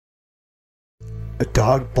A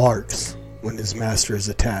dog barks when his master is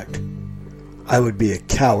attacked. I would be a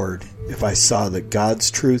coward if I saw that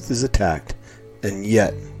God's truth is attacked and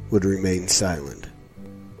yet would remain silent.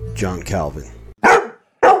 John Calvin. Get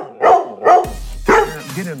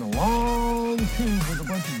in a long tube with a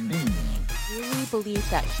bunch of demons. Really believe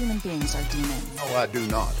that human beings are demons. No, I do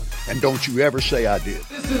not. And don't you ever say I did.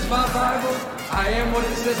 This is my Bible. I am what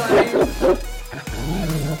it says I am.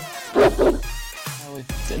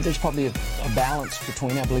 There's probably a balance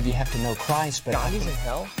between, I believe you have to know Christ, but... God is in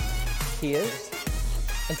hell. He is.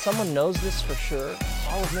 And someone knows this for sure.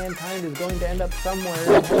 all of mankind is going to end up somewhere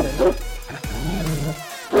in heaven.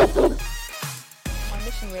 My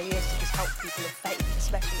mission really is to just help people of faith,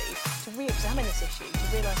 especially, to re-examine this issue, to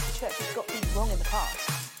realise the church has got things wrong in the past.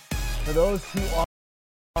 For those who are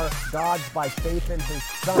God's by faith in His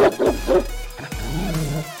Son.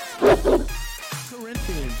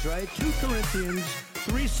 Corinthians, right? 2 Corinthians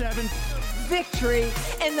 3:7. Victory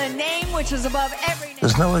in the name which is above every name.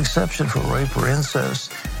 There's no exception for rape or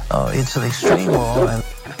incest. It's an extreme law. And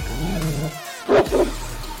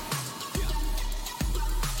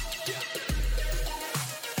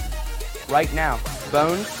right now,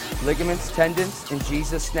 bones, ligaments, tendons, in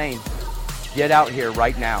Jesus' name. Get out here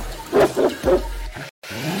right now. So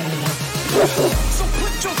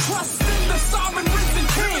put your trust in the sovereign risen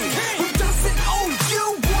King, who doesn't owe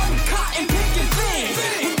you one cotton picking thing.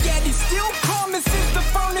 And yet he still promises to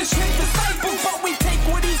furnish his disciples, but we take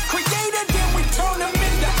what he's created and we turn him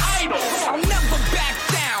into idols. I'll never back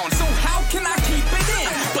down, so how can I keep it in?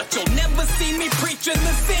 But you'll never see me preaching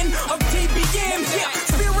the sin of TBM. Yeah,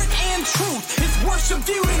 spirit and truth is worship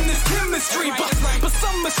viewed in this chemistry, but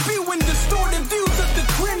some are spewing distorted views of the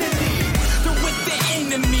Trinity. With the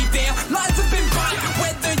enemy there, lies have been bought.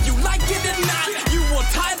 Whether you like it or not, you will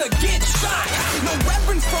either get shot. No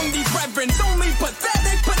reverence from these reverends, only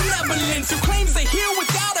pathetic benevolence who claims they're here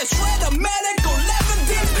without a shred of medical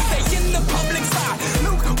evidence. They in the public side,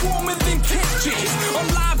 lukewarmer than kitchens. On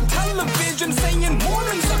live television saying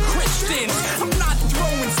Mormons are Christians. I'm not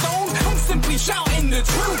throwing stones, I'm simply shouting the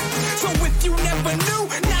truth. So if you never knew,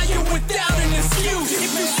 now you're without an excuse.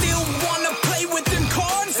 If you still wanna play with them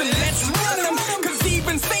cards, then let's run them. Cause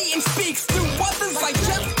even Satan speaks to others like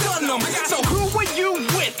Jeff Dunham. So who are you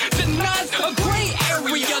with? Denies a gray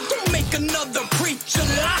area. Don't make another preacher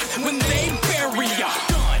lie when they bury ya.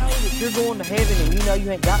 If you're going to heaven and you know you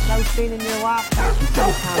ain't got no sin in your life, it's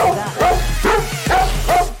time to die.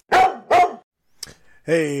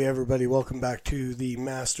 Hey everybody, welcome back to the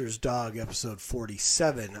Master's Dog, episode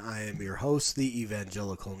 47. I am your host, the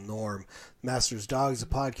Evangelical Norm. Master's Dog is a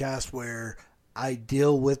podcast where I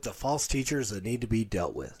deal with the false teachers that need to be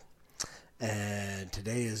dealt with. And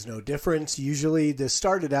today is no difference. Usually this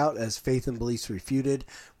started out as Faith and Beliefs Refuted,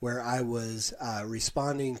 where I was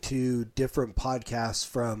responding to different podcasts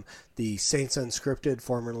from the Saints Unscripted,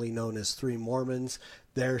 formerly known as Three Mormons,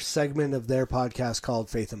 their segment of their podcast called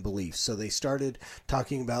Faith and Beliefs. So they started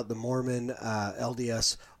talking about the Mormon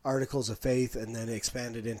LDS articles of faith and then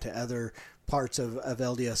expanded into other parts of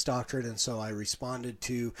LDS doctrine, and so I responded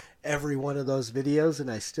to every one of those videos,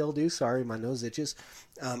 and I still do. Sorry, my nose itches.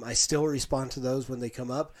 I still respond to those when they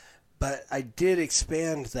come up, but I did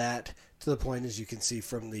expand that to the point, as you can see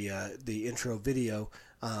from the intro video,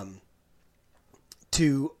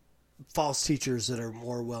 to false teachers that are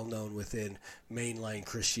more well known within mainline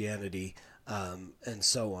Christianity, and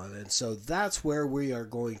so on. And so that's where we are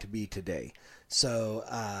going to be today. So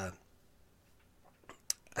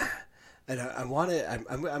and I'm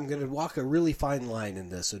going to walk a really fine line in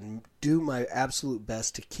this and do my absolute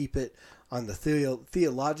best to keep it on the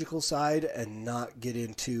theological side and not get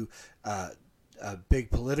into a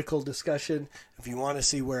big political discussion. If you want to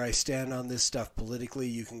see where I stand on this stuff politically,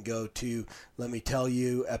 you can go to, let me tell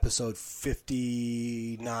you, episode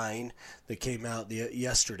 59 that came out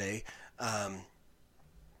yesterday. And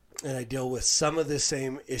I deal with some of the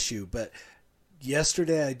same issue, but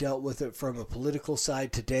yesterday I dealt with it from a political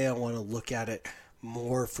side. Today I want to look at it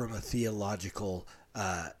more from a theological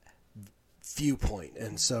viewpoint.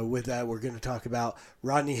 And so with that, we're going to talk about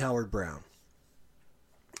Rodney Howard-Browne.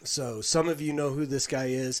 So some of you know who this guy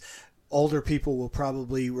is. Older people will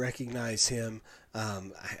probably recognize him. I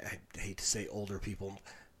hate to say older people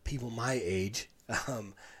my age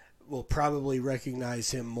will probably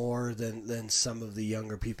recognize him more than some of the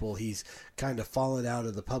younger people. He's kind of fallen out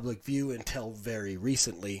of the public view until very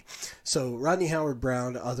recently. So Rodney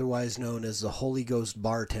Howard-Browne, otherwise known as the Holy Ghost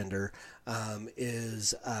Bartender,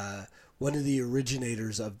 is one of the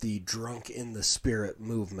originators of the Drunk in the Spirit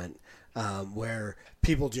movement, where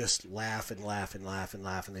people just laugh and laugh and laugh and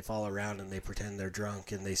laugh, and they fall around and they pretend they're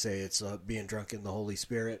drunk, and they say it's being drunk in the Holy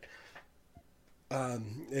Spirit.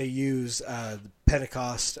 They use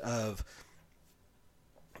Pentecost of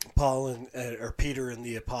Paul or Peter and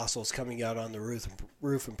the apostles coming out on the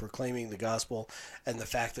roof and proclaiming the gospel, and the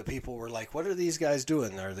fact that people were like, "What are these guys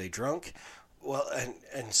doing? Are they drunk?" Well,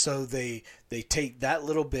 and so they take that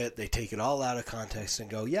little bit, they take it all out of context and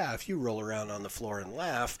go, "Yeah, if you roll around on the floor and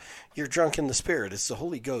laugh, you're drunk in the Spirit. It's the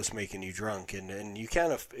Holy Ghost making you drunk, and you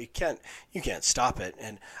can't stop it."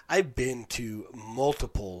 And I've been to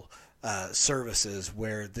multiple services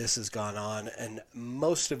where this has gone on, and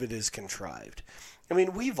most of it is contrived. I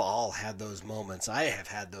mean, we've all had those moments. I have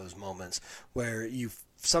had those moments where you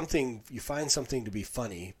find something to be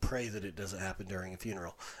funny. Pray that it doesn't happen during a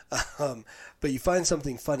funeral. But you find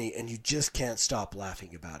something funny and you just can't stop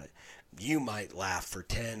laughing about it. You might laugh for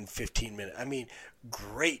 10, 15 minutes. I mean,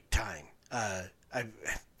 great time. I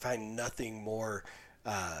find nothing more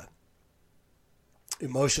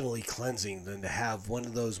emotionally cleansing than to have one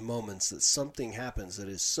of those moments that something happens that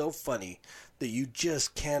is so funny that you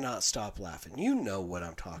just cannot stop laughing. You know what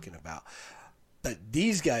I'm talking about. But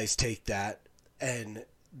these guys take that and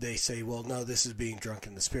they say, well, no, this is being drunk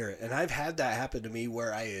in the Spirit. And I've had that happen to me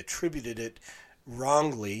where I attributed it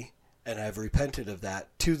wrongly, and I've repented of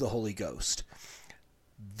that, to the Holy Ghost.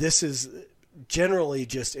 This is generally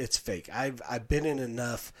just, it's fake. I've been in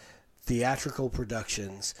enough theatrical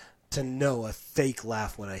productions to know a fake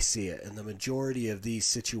laugh when I see it. And the majority of these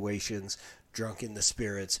situations, drunk in the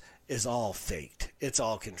spirits, is all faked. It's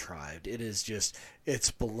all contrived. It is just, it's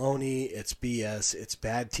baloney, it's BS, it's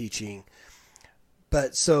bad teaching.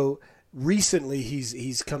 But so recently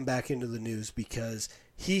he's come back into the news because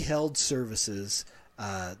he held services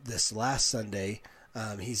this last Sunday.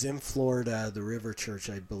 He's in Florida, the River Church,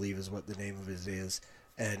 I believe is what the name of it is.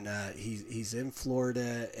 And he's in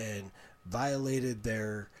Florida and violated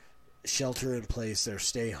their shelter in place, their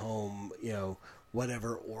stay home,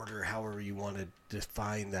 whatever order, however you want to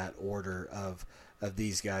define that order of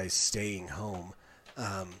these guys staying home.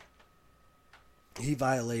 He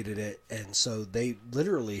violated it, and so they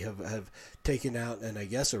literally have taken out and I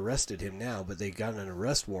guess arrested him now, but they got an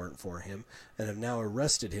arrest warrant for him and have now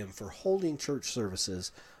arrested him for holding church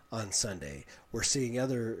services on Sunday. We're seeing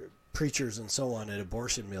other preachers and so on at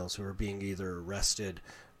abortion mills who are being either arrested,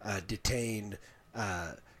 detained,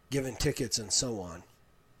 given tickets, and so on.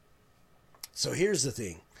 So here's the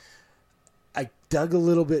thing. I dug a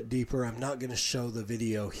little bit deeper. I'm not going to show the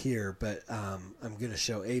video here, but I'm going to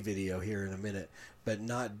show a video here in a minute, but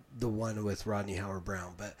not the one with Rodney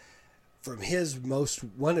Howard-Browne. But from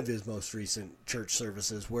one of his most recent church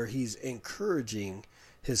services, where he's encouraging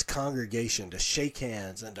his congregation to shake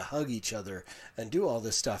hands and to hug each other and do all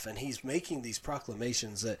this stuff, and he's making these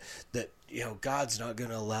proclamations that God's not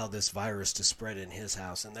going to allow this virus to spread in his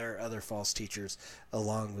house. And there are other false teachers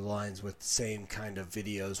along the lines with the same kind of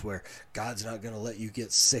videos where God's not going to let you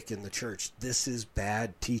get sick in the church. This is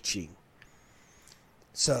bad teaching.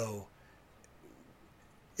 So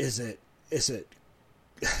is it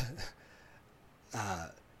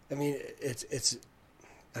I mean, it's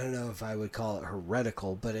I don't know if I would call it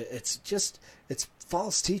heretical, but it's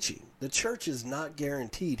false teaching. The church is not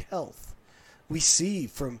guaranteed health. We see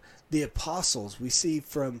from the apostles, we see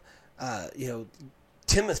from,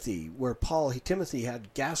 Timothy, where Timothy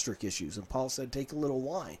had gastric issues, and Paul said, take a little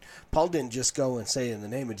wine. Paul didn't just go and say, in the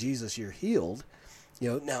name of Jesus, you're healed.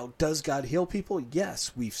 Now, does God heal people?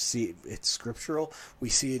 Yes, we see it's scriptural. We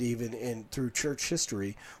see it even through church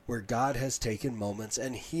history where God has taken moments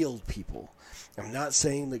and healed people. I'm not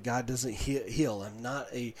saying that God doesn't heal. I'm not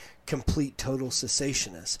a complete, total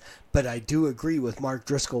cessationist. But I do agree with Mark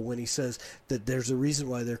Driscoll when he says that there's a reason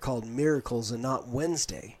why they're called miracles and not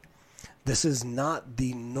Wednesday. This is not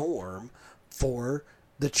the norm for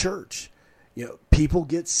the church. People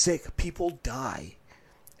get sick. People die.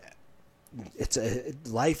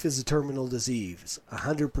 Life is a terminal disease.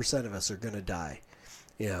 100% of us are going to die.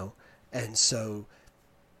 And so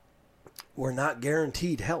we're not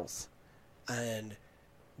guaranteed health. And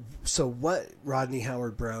so what Rodney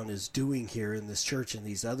Howard-Browne is doing here in this church, and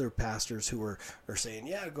these other pastors who are saying,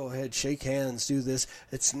 yeah, go ahead, shake hands, do this,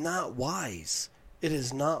 it's not wise. It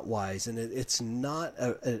is not wise, and it's not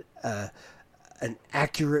an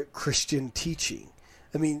accurate Christian teaching.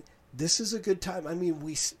 I mean, this is a good time. I mean,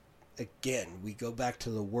 we go back to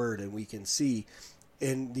the Word, and we can see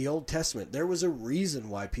in the Old Testament, there was a reason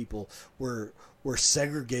why people were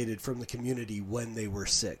segregated from the community when they were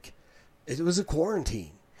sick. It was a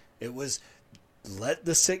quarantine. It was let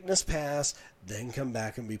the sickness pass, then come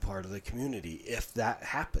back and be part of the community, if that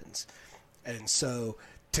happens. And so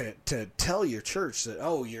to tell your church that,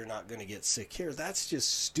 oh, you're not going to get sick here, that's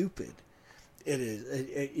just stupid. It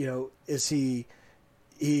is. Is he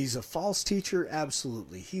He's a false teacher,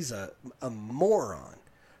 absolutely. He's a moron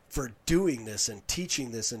for doing this and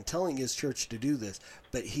teaching this and telling his church to do this,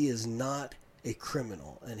 but he is not a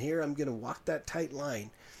criminal. And here I'm going to walk that tight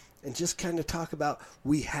line and just kind of talk about,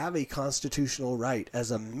 we have a constitutional right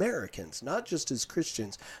as Americans, not just as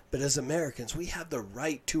Christians, but as Americans. We have the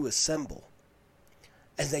right to assemble.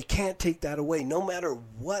 And they can't take that away, no matter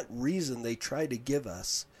what reason they try to give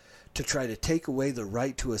us to try to take away the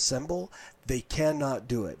right to assemble. They cannot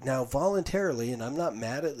do it. Now, voluntarily, and I'm not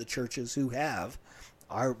mad at the churches who have,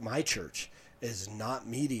 my church is not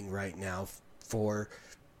meeting right now for,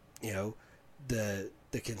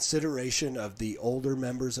 the consideration of the older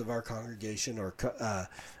members of our congregation, or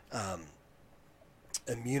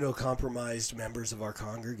immunocompromised members of our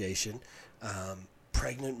congregation,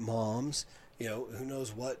 pregnant moms. Who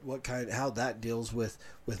knows what kind, how that deals with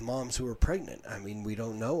moms who are pregnant. I mean, we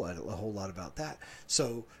don't know a whole lot about that.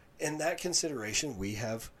 So in that consideration, we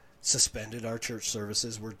have suspended our church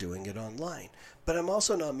services. We're doing it online. But I'm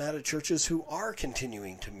also not mad at churches who are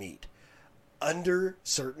continuing to meet under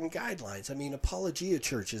certain guidelines. I mean, Apologia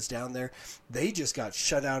Church is down there. They just got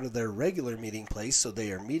shut out of their regular meeting place, so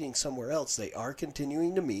they are meeting somewhere else. They are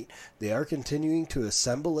continuing to meet. They are continuing to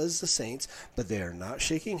assemble as the saints, but they are not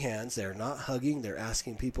shaking hands. They're not hugging. They're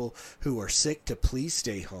asking people who are sick to please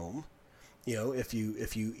stay home. If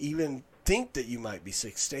you even think that you might be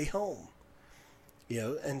sick, stay home.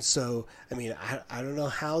 And so, I mean, I don't know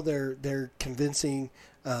how they're convincing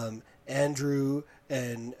Andrew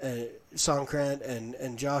and Songkrant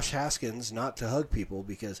and Josh Haskins not to hug people,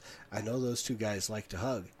 because I know those two guys like to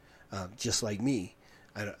hug, just like me.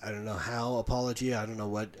 I don't know how Apologia. I don't know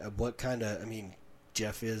what kind of. I mean,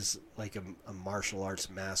 Jeff is like a martial arts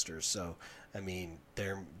master, so I mean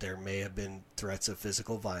there may have been threats of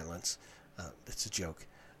physical violence. That's a joke,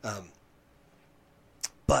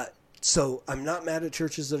 but so I'm not mad at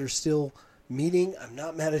churches that are still meeting. I'm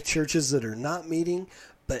not mad at churches that are not meeting.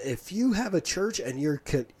 But if you have a church and you're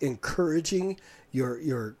encouraging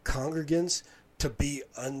your congregants to be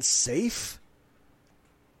unsafe,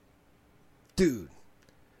 dude,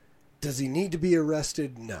 does he need to be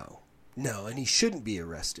arrested? No, and he shouldn't be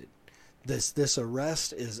arrested. This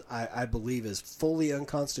arrest is, I believe, is fully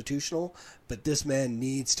unconstitutional. But this man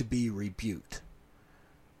needs to be rebuked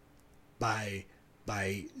by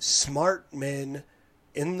smart men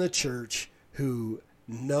in the church who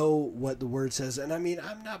know what the word says. And I mean,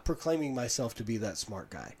 I'm not proclaiming myself to be that smart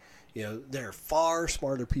guy. There are far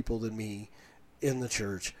smarter people than me in the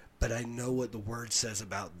church, but I know what the word says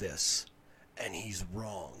about this, and he's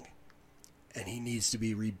wrong, and he needs to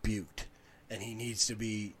be rebuked, and he needs to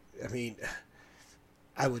be, I mean,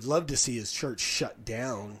 I would love to see his church shut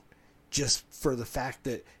down just for the fact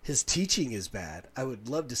that his teaching is bad. I would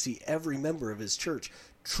love to see every member of his church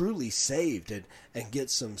truly saved and get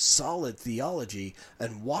some solid theology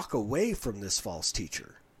and walk away from this false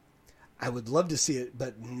teacher. I would love to see it,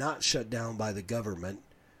 but not shut down by the government,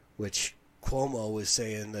 which Cuomo is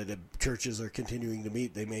saying that if churches are continuing to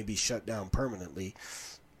meet, they may be shut down permanently.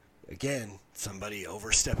 Again, somebody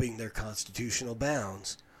overstepping their constitutional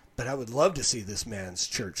bounds. But I would love to see this man's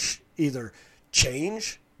church either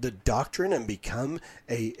change the doctrine and become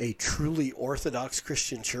a truly Orthodox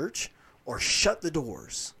Christian church, or shut the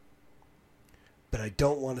doors. But I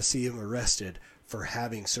don't want to see him arrested for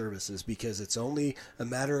having services, because it's only a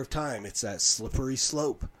matter of time. It's that slippery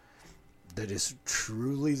slope that is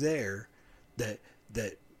truly there, that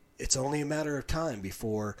it's only a matter of time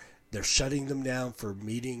before they're shutting them down for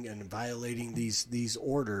meeting and violating these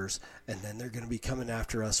orders, and then they're going to be coming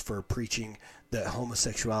after us for preaching that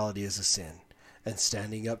homosexuality is a sin and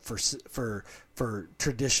standing up for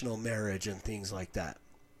traditional marriage and things like that.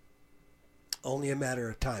 Only a matter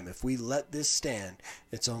of time. If we let this stand,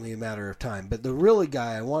 it's only a matter of time. But the really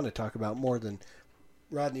guy I want to talk about more than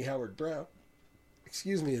Rodney Howard-Browne,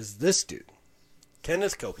 is this dude,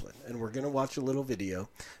 Kenneth Copeland. And we're going to watch a little video,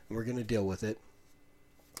 and we're going to deal with it.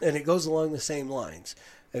 And it goes along the same lines.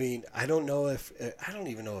 I mean, I don't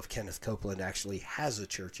even know if Kenneth Copeland actually has a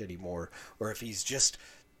church anymore, or if he's just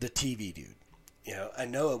the TV dude. I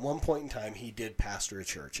know at one point in time he did pastor a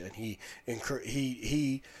church, and he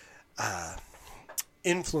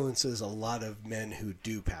influences a lot of men who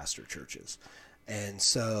do pastor churches. And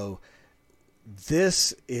so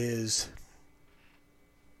this is,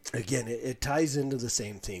 again, it ties into the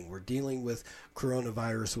same thing. We're dealing with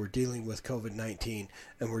coronavirus, we're dealing with COVID-19,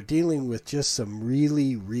 and we're dealing with just some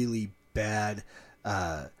really, really bad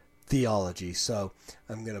theology. So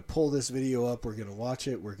I'm going to pull this video up, we're going to watch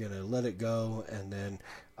it, we're going to let it go, and then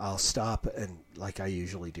I'll stop, and like I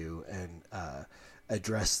usually do, and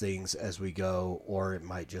address things as we go, or it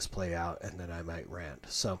might just play out and then I might rant.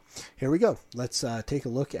 So here we go. Let's take a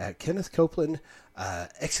look at Kenneth Copeland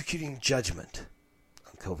executing judgment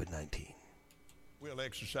on COVID-19. We'll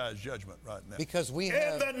exercise judgment right now. Because we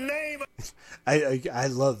have... In the name of... I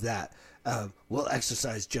love that. We'll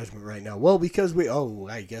exercise judgment right now. Well, because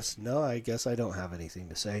I guess I don't have anything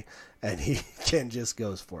to say. And Ken just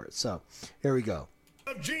goes for it. So, here we go.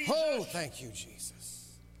 Oh, thank you, Jesus.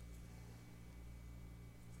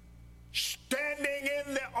 Standing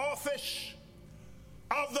in the office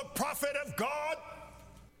of the prophet of God.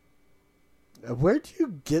 Where'd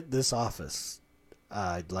you get this office?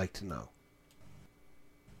 I'd like to know.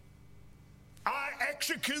 I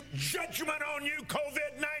execute judgment on you,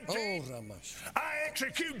 COVID-19. Oh, Ramash. I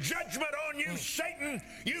execute judgment on you, Satan,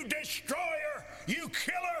 you destroyer, you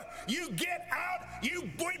killer. You get out. We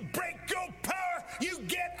break your power. You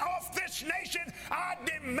get off this nation. I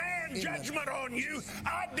demand judgment on you.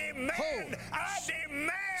 I demand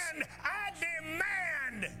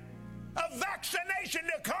a vaccination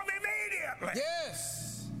to come immediately.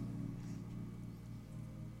 Yes.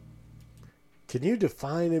 Can you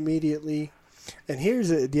define immediately? And here's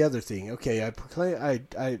the other thing. Okay,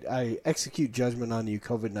 I execute judgment on you,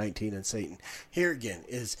 COVID-19 and Satan. Here again,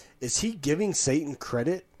 is he giving Satan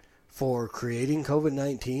credit for creating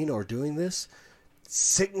COVID-19 or doing this?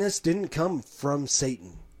 Sickness didn't come from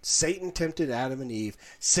Satan. Satan tempted Adam and Eve.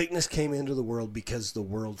 Sickness came into the world because the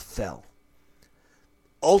world fell.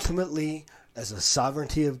 Ultimately, as a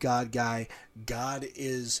sovereignty of God guy, God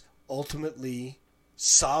is ultimately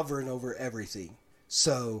sovereign over everything.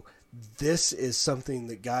 So this is something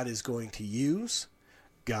that God is going to use.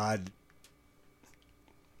 God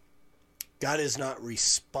is not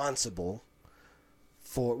responsible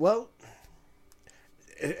for, well,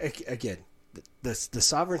 again, the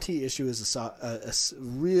sovereignty issue is a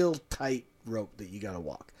real tight rope that you got to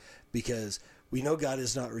walk, because we know God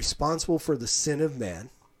is not responsible for the sin of man.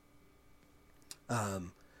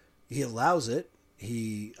 He allows it.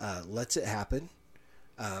 He lets it happen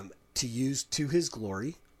to use to his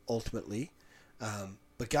glory, ultimately.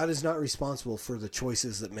 But God is not responsible for the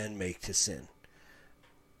choices that men make to sin.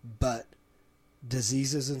 But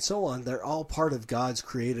diseases and so on, they're all part of God's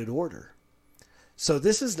created order. So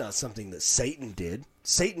this is not something that Satan did.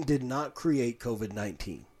 Satan did not create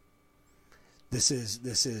COVID-19. This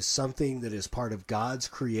is something that is part of God's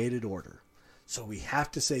created order. So we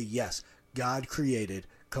have to say, yes, God created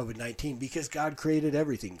COVID-19 because God created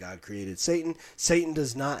everything. God created Satan. Satan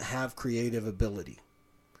does not have creative ability.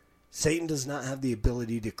 Satan does not have the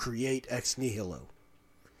ability to create ex nihilo.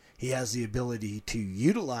 He has the ability to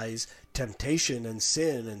utilize temptation and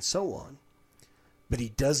sin and so on, but he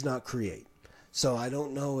does not create. So I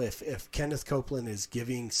don't know if Kenneth Copeland is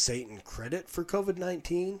giving Satan credit for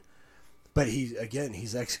COVID-19, but he's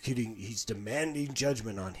demanding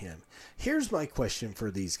judgment on him. Here's my question for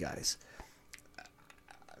these guys.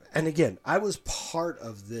 And again, I was part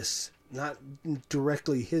of this, not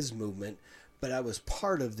directly his movement, but I was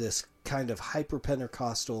part of this kind of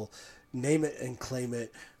hyper-Pentecostal, name it and claim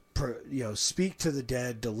it, speak to the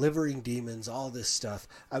dead, delivering demons, all this stuff.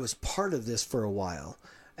 I was part of this for a while.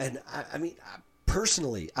 And I mean,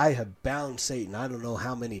 personally, I have bound Satan I don't know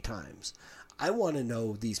how many times. I want to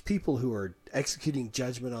know these people who are executing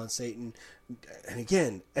judgment on Satan. And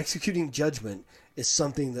again, executing judgment is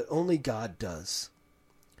something that only God does.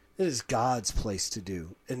 It is God's place to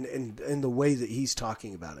do, in the way that he's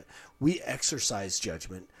talking about it. We exercise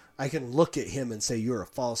judgment. I can look at him and say, you're a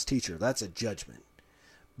false teacher. That's a judgment.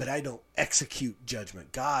 But I don't execute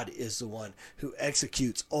judgment. God is the one who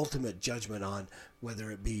executes ultimate judgment on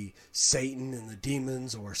whether it be Satan and the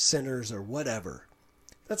demons or sinners or whatever.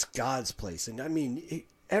 That's God's place. And I mean,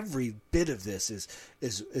 every bit of this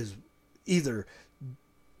is either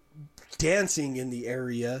dancing in the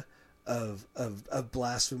area of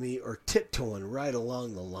blasphemy or tiptoeing right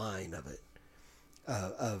along the line of it.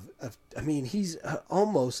 He's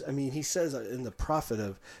almost, he says in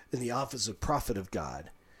the office of prophet of God,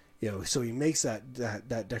 so he makes that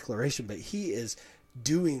declaration, but he is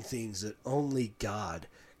doing things that only God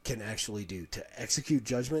can actually do. To execute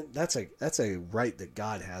judgment, that's a right that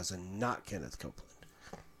God has and not Kenneth Copeland.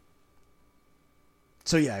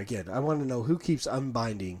 So yeah, again, I want to know who keeps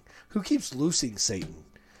unbinding, who keeps loosing Satan.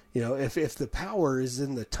 If the power is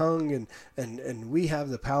in the tongue and we have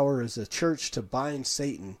the power as a church to bind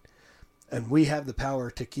Satan, and we have the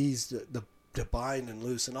power to keys to bind and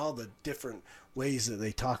loose, and all the different ways that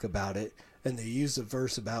they talk about it, and they use the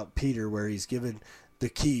verse about Peter where he's given the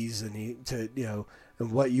keys and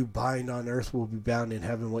what you bind on earth will be bound in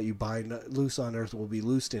heaven, what you bind loose on earth will be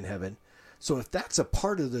loosed in heaven. So if that's a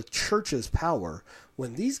part of the church's power,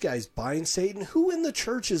 when these guys bind Satan, who in the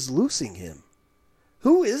church is loosing him?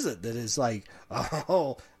 Who is it that is like,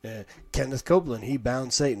 Kenneth Copeland, he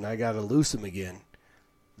bound Satan, I got to loose him again?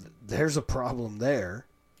 There's a problem there.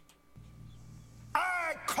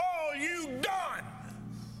 I call you done.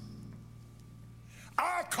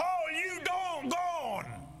 I call you gone.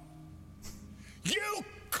 You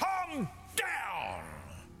come down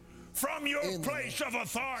from your place of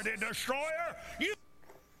authority, destroyer.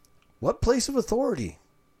 What place of authority?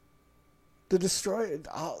 The destroyer.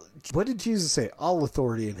 What did Jesus say? All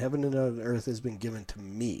authority in heaven and on earth has been given to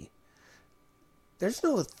me. There's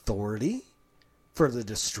no authority for the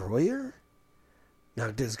destroyer. Now,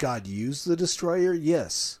 does God use the destroyer?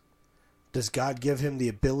 Yes. Does God give him the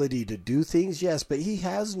ability to do things? Yes, but he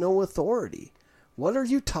has no authority. What are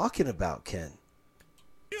you talking about, Ken?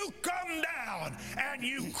 You come down and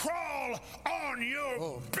you crawl on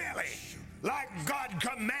your belly like God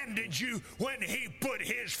commanded you when he put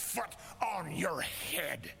his foot on your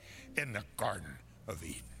head in the Garden of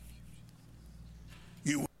Eden.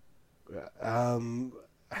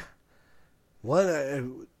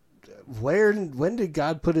 When did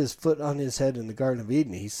God put his foot on his head in the Garden of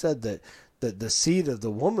Eden? He said that the seed of the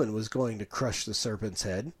woman was going to crush the serpent's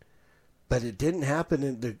head, but it didn't happen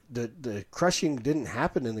in the crushing didn't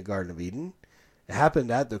happen in the Garden of Eden. It happened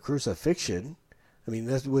at the crucifixion. I mean,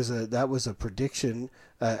 that was a prediction,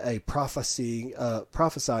 a prophesying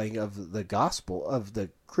of the gospel of the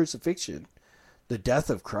crucifixion, the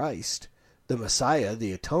death of Christ, the Messiah,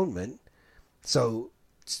 the atonement. So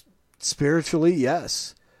spiritually,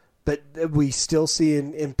 yes, but we still see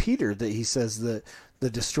in Peter that he says that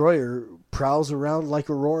the destroyer prowls around like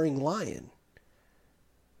a roaring lion.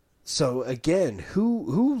 So again,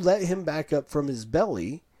 who let him back up from his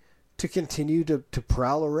belly to continue to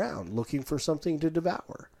prowl around looking for something to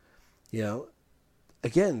devour? You know,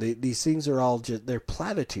 again, these things are all just, they're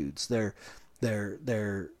platitudes. They're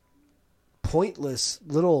pointless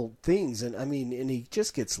little things. And I mean, and he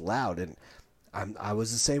just gets loud, and I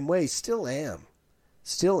was the same way. Still am.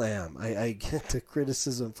 I get the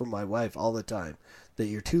criticism from my wife all the time that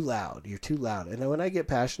you're too loud. And when I get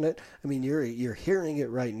passionate, I mean, you're hearing it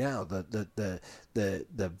right now. The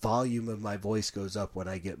volume of my voice goes up when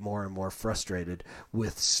I get more and more frustrated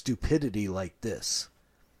with stupidity like this.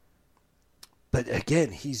 But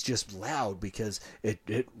again, he's just loud because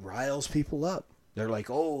it riles people up. They're like,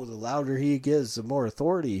 oh, the louder he gets, the more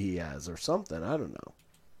authority he has, or something. I don't know.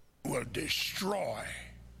 Will destroy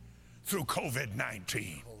through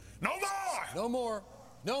COVID-19. No more. No more.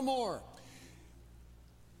 No more.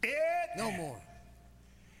 No more.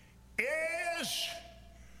 Is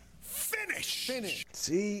finished.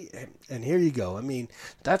 See, and here you go. I mean,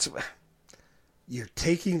 you're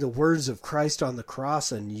taking the words of Christ on the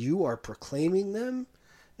cross and you are proclaiming them.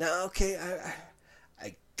 Now, okay,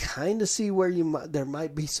 I kind of see where there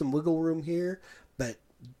might be some wiggle room here, but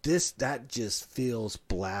that just feels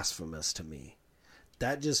blasphemous to me.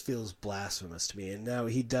 And now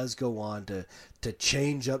he does go on to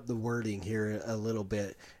change up the wording here a little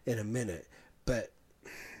bit in a minute. But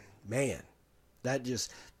man, that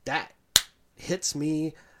hits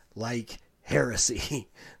me like heresy.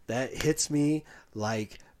 That hits me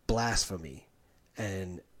like blasphemy.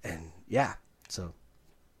 And yeah, so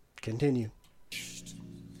continue.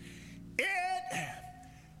 It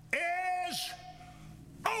is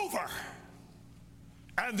over.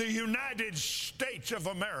 And the United States of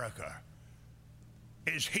America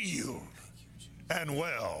is healed and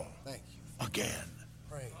well again,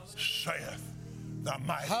 saith the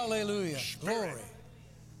mighty Hallelujah. Spirit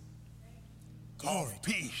of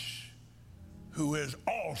peace, who is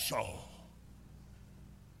also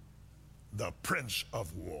the Prince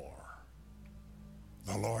of War,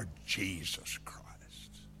 the Lord Jesus Christ.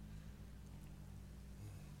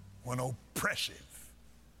 When oppressive,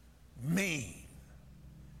 mean,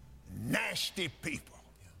 nasty people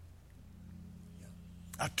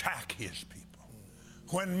attack his people,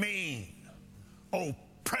 when mean,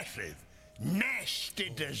 oppressive, nasty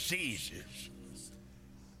diseases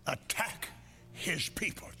attack his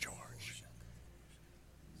people, George,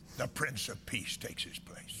 the Prince of Peace takes his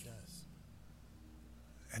place.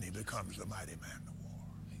 And he becomes the mighty man of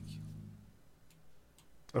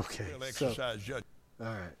war. Okay. He'll exercise judgment. All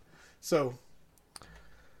right. So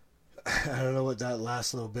I don't know what that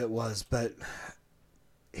last little bit was, but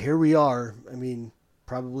here we are. I mean,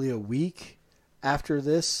 probably a week after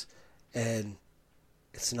this, and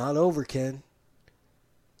it's not over, Ken.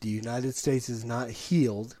 The United States is not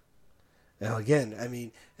healed. Now, again, I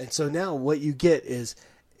mean, and so now what you get is,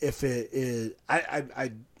 if it is,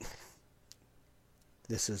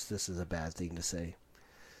 This is a bad thing to say.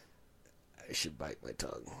 I should bite my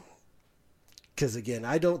tongue. Because again,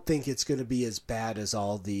 I don't think it's going to be as bad as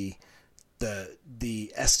all the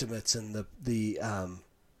estimates and the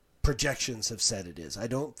projections have said it is. I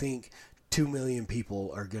don't think 2 million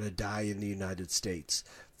people are going to die in the United States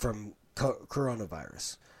from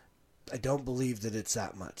coronavirus. I don't believe that it's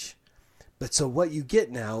that much. But so what you get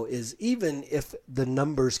now is, even if the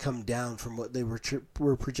numbers come down from what they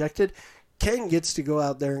were projected, Ken gets to go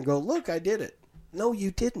out there and go, look, I did it. No, you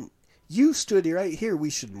didn't. You stood right here. We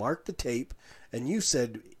should mark the tape. And you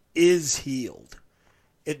said, is healed.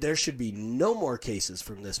 There should be no more cases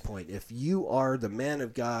from this point. If you are the man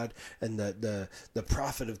of God and the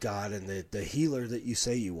prophet of God and the healer that you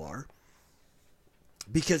say you are.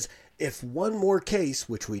 Because if one more case,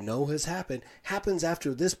 which we know has happened, happens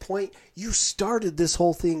after this point, you started this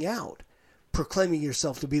whole thing out, proclaiming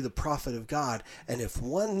yourself to be the prophet of God. And if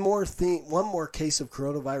one more case of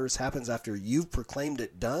coronavirus happens after you've proclaimed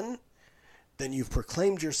it done, then you've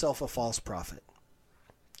proclaimed yourself a false prophet.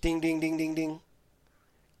 Ding, ding, ding, ding, ding.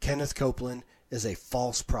 Kenneth Copeland is a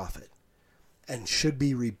false prophet and should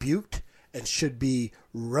be rebuked and should be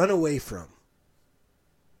run away from.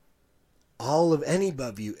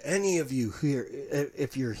 Any of you here,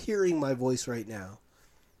 if you're hearing my voice right now,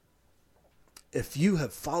 if you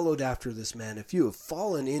have followed after this man, if you have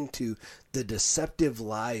fallen into the deceptive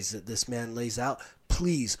lies that this man lays out,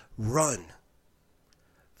 please run.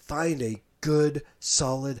 Find a good,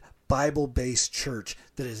 solid, Bible-based church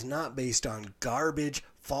that is not based on garbage,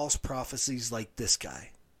 false prophecies like this guy.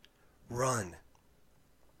 Run.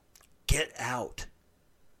 Get out.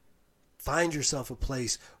 Find yourself a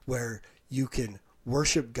place where you can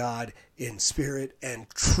worship God in spirit and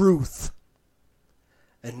truth,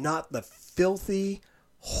 and not the filthy,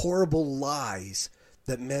 horrible lies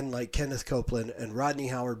that men like Kenneth Copeland and Rodney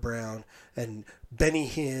Howard-Browne and Benny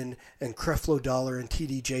Hinn and Creflo Dollar and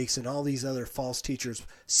T.D. Jakes and all these other false teachers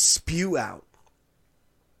spew out.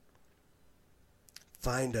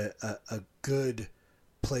 Find a good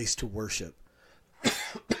place to worship.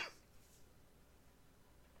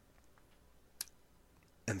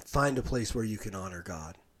 And find a place where you can honor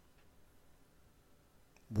God.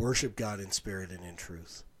 Worship God in spirit and in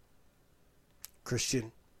truth.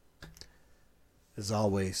 Christian, as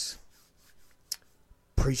always,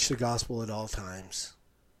 preach the gospel at all times.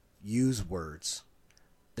 Use words.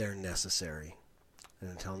 They're necessary. And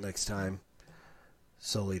until next time,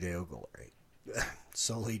 Soli Deo Gloria.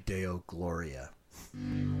 Soli Deo Gloria.